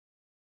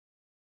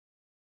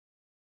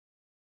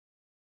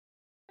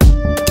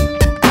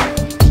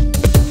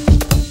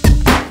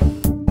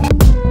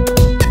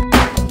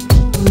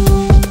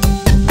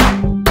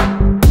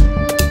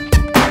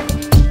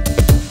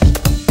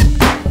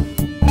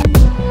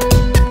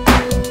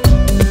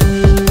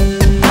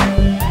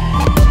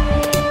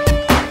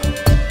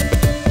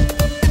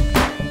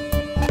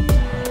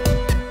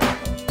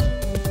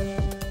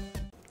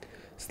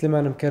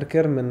سليمان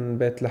مكركر من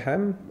بيت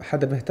لحم،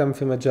 حدا بيهتم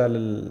في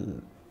مجال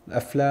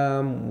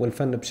الأفلام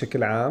والفن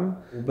بشكل عام.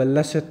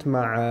 وبلشت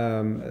مع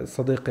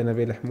صديقي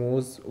نبيل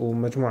حموز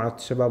ومجموعة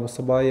شباب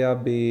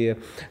وصبايا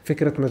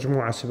بفكرة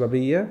مجموعة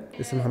شبابية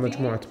اسمها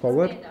مجموعة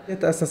باور.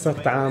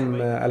 تأسست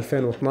عام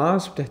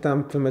 2012،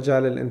 بتهتم في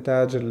مجال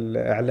الإنتاج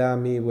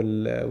الإعلامي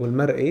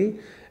والمرئي.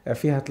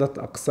 فيها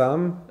 3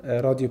 أقسام: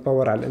 راديو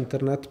باور على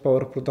الإنترنت،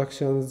 باور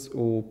برودكشنز،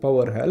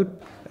 وباور هيلب.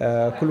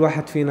 كل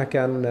واحد فينا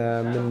كان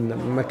من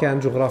مكان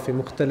جغرافي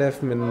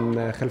مختلف،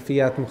 من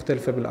خلفيات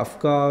مختلفة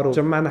بالأفكار،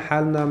 وجمعنا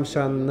حالنا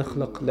مشان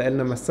نخلق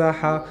لنا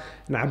مساحة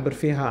نعبر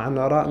فيها عن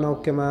آرائنا،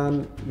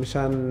 وكمان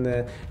مشان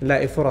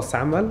نلاقي فرص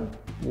عمل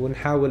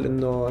ونحاول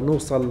إنه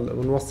نوصل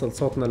ونوصل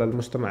صوتنا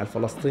للمجتمع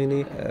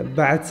الفلسطيني.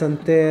 بعد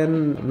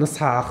 2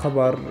 نصحى على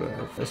خبر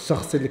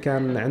الشخص اللي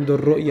كان عنده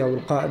الرؤية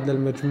والقائد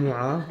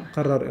للمجموعة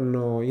قرر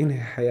إنه ينهي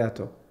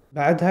حياته.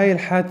 بعد هاي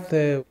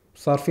الحادثة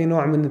صار في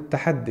نوع من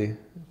التحدي،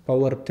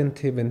 باور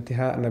بتنتهي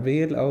بانتهاء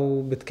نبيل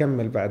أو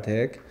بتكمل بعد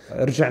هيك.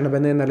 رجعنا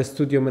بنينا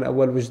الاستوديو من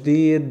أول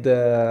وجديد،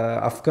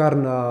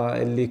 أفكارنا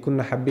اللي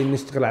كنا حابين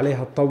نشتغل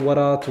عليها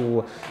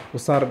اتطورت،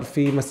 وصار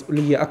في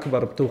مسؤولية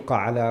أكبر بتوقع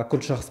على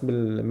كل شخص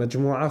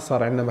بالمجموعة.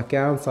 صار عندنا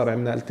مكان، صار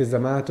عندنا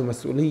التزامات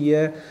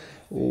ومسؤولية،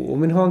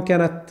 ومن هون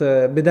كانت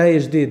بداية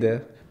جديدة.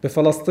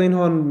 بفلسطين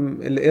هون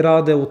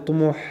الإرادة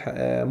والطموح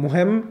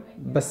مهم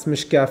بس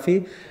مش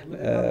كافي.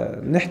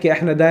 نحكي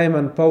احنا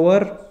دايما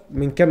باور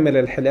منكمل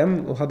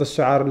الحلم، وهذا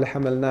الشعار اللي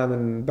حملناه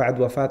من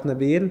بعد وفاة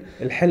نبيل.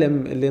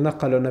 الحلم اللي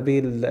نقله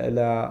نبيل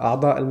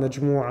لأعضاء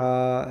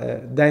المجموعة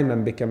دايما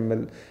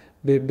بيكمل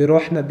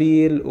بروح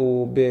نبيل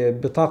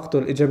وبطاقته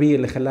الإيجابية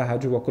اللي خلاها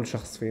جوا كل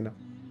شخص فينا.